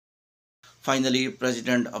Finally,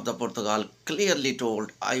 President of the Portugal clearly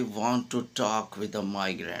told, I want to talk with the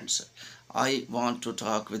migrants. I want to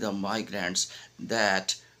talk with the migrants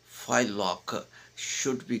that file lock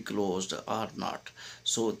should be closed or not.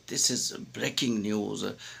 So this is breaking news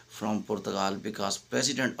from Portugal, because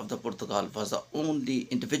President of the Portugal was the only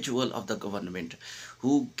individual of the government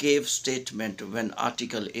who gave statement when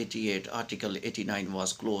Article 88, Article 89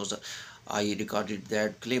 was closed. I recorded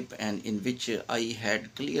that clip, and in which I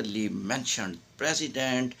had clearly mentioned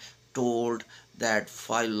President told that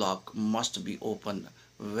file lock must be open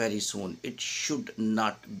very soon. It should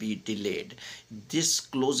not be delayed. This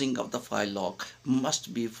closing of the file lock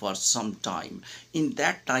must be for some time. In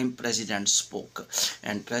that time, President spoke,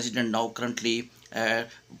 and President now currently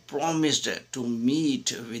promised to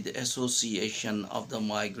meet with the Association of the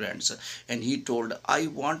Migrants, and he told, I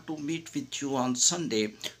want to meet with you on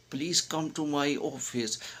Sunday. Please come to my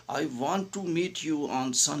office. I want to meet you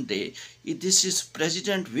on Sunday. This is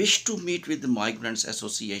President wish to meet with the Migrants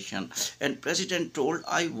Association, and President told,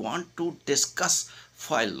 I want to discuss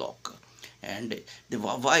file lock. And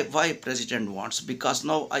why President wants, because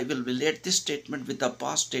now I will relate this statement with the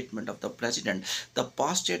past statement of the President. The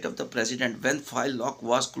past state of the President, when file lock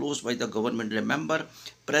was closed by the government, remember,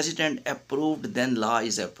 President approved, then law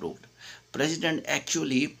is approved. President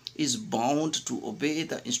actually is bound to obey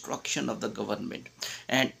the instruction of the government,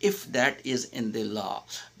 and if that is in the law,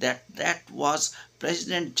 that was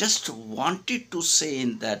President just wanted to say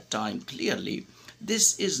in that time clearly,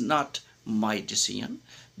 this is not my decision,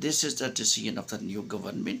 this is the decision of the new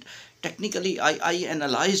government. Technically, I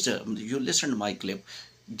analyzed, you listened my clip,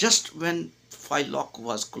 just when file lock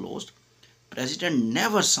was closed, President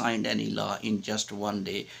never signed any law in just one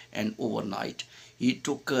day and overnight. He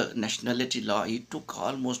took nationality law, he took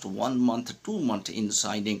almost 1 month, 2 months in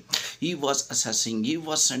signing. He was assessing, he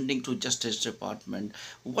was sending to Justice Department.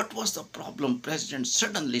 What was the problem? President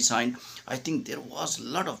suddenly signed. I think there was a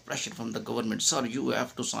lot of pressure from the government. Sir, you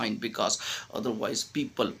have to sign, because otherwise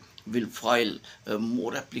people will file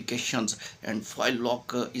more applications, and file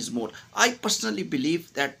lock is more. I personally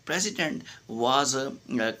believe that President was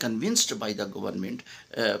convinced by the government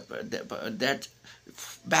that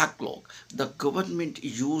backlog, the government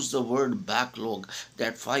used the word backlog,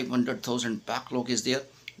 that 500,000 backlog is there.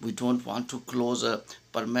 We don't want to close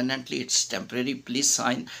permanently, it's temporary, please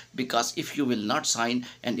sign, because if you will not sign,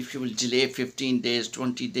 and if you will delay 15 days,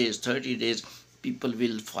 20 days, 30 days, people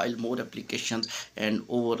will file more applications, and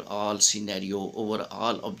overall scenario,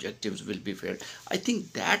 overall objectives will be failed. I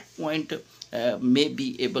think that point may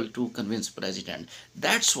be able to convince President.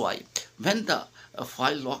 That's why when the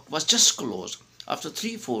file lock was just closed, after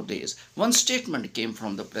 3-4 days, one statement came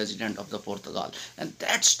from the President of the Portugal, and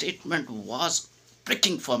that statement was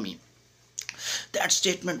pricking for me. That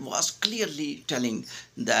statement was clearly telling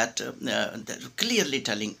that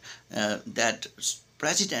that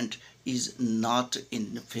President is not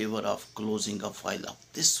in favor of closing a file up.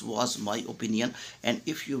 This was my opinion, and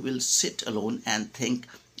if you will sit alone and think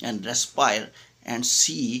and respire and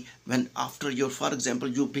see, when after your, for example,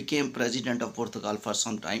 you became President of Portugal for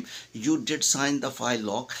some time, you did sign the file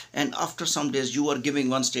lock, and after some days you are giving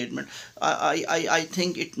one statement, I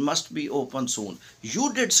think it must be open soon.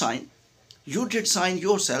 You did sign, you did sign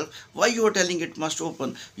yourself. Why you are telling it must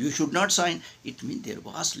open? You should not sign. It means there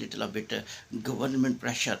was little bit government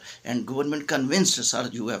pressure, and government convinced, sir,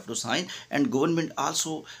 you have to sign. And government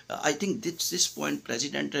also, I think this point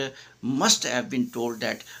President must have been told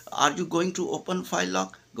that, are you going to open file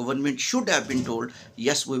lock? Government should have been told,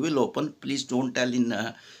 yes, we will open, please don't tell in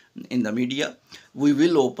the media, we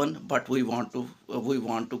will open, but we want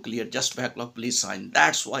to clear just backlog, please sign.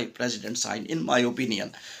 That's why President signed, in my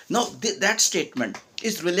opinion. Now that statement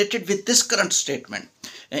is related with this current statement.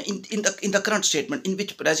 In the current statement, in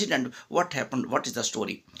which President, what happened, what is the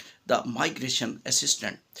story? The migration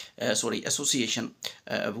association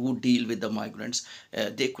who deal with the migrants,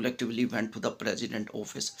 they collectively went to the President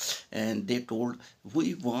office, and they told,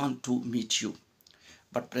 we want to meet you.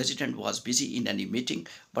 But President was busy in any meeting,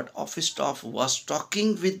 but office staff was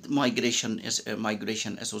talking with migration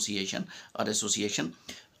association or association.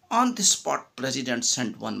 On the spot, President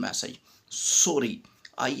sent one message: sorry,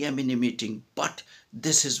 I am in a meeting, but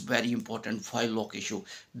this is very important file lock issue.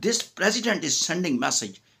 This President is sending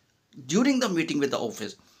message during the meeting with the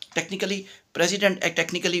office. Technically, President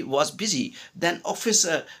technically was busy. Then office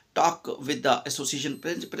talk with the association.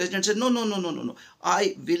 President said, no,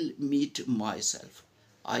 I will meet myself.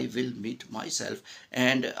 I will meet myself,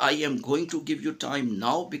 and I am going to give you time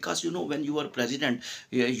now, because when you are President,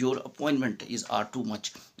 your appointment are too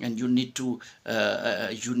much, and you need to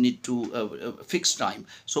fix time.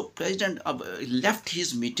 So President left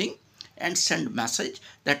his meeting and send message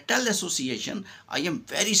that tell association I am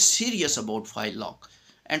very serious about file lock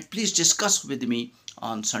and please discuss with me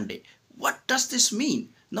on Sunday. What does this mean?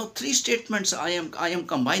 Now three statements I am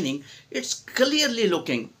combining. It's clearly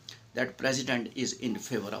looking that president is in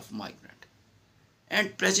favor of migrant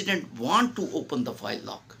and president want to open the file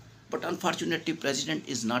lock. But unfortunately, president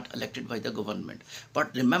is not elected by the government.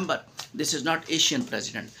 But remember, this is not Asian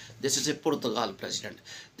president. This is a Portugal president.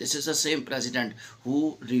 This is the same president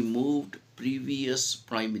who removed previous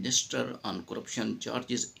prime minister on corruption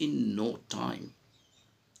charges in no time.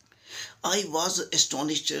 I was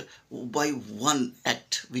astonished by one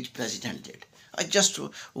act which president did. I just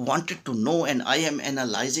wanted to know, and I am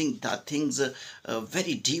analyzing the things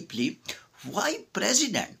very deeply. Why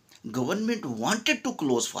president? Government wanted to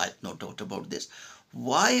close file, no doubt about this.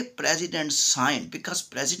 Why president signed? Because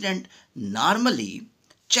president normally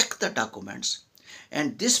check the documents,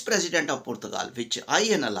 and this president of Portugal, which I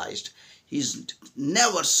analyzed, he's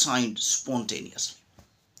never signed spontaneously.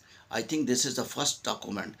 I think this is the first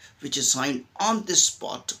document which is signed on this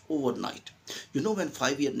spot overnight. You know, when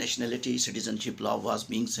 5-year nationality citizenship law was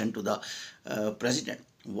being sent to the president,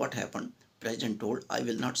 what happened? President told, I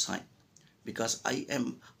will not sign because I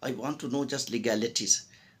want to know just legalities.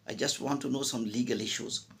 I just want to know some legal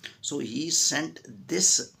issues. So he sent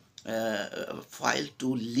this file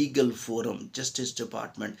to legal forum, Justice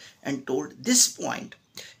Department, and told this point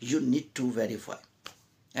you need to verify.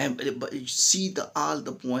 And see all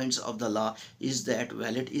the points of the law. Is that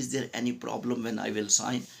valid? Is there any problem when I will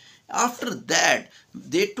sign? After that,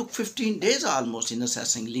 they took 15 days almost in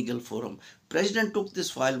assessing legal forum. President took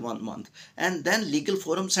this file 1 month, and then legal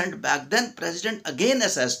forum sent back. Then president again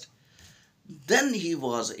assessed. Then he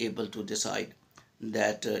was able to decide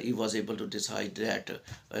that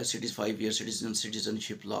 5-year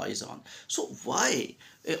citizenship law is on. So why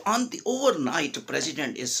on the overnight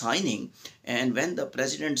president is signing, and when the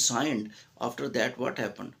president signed, after that what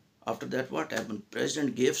happened?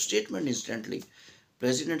 President gave statement instantly.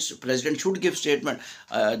 President should give statement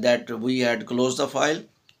that we had closed the file,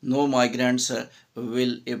 no migrants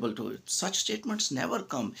will able to. Such statements never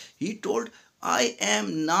come. He told, I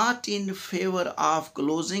am not in favor of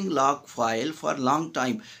closing lock file for long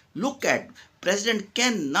time. Look at, president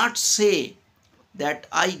cannot say that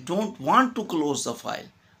I don't want to close the file.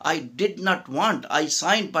 I did not want. I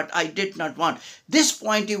signed, but I did not want. This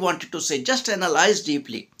point he wanted to say. Just analyze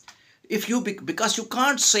deeply. Because you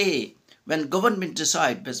can't say when government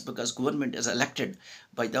decides, because government is elected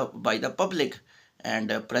by the public,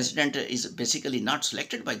 and president is basically not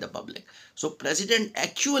selected by the public. So president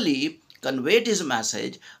actually conveyed his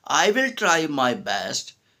message, I will try my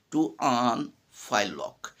best to on file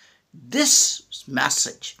lock. This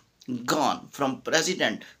message gone from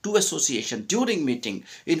president to association during meeting,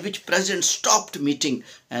 in which president stopped meeting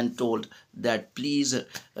and told that please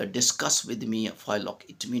discuss with me a file lock.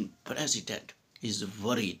 It means president is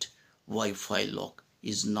worried why file lock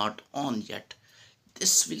is not on yet.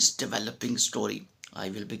 This is developing story I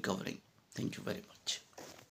will be covering. Thank you very much.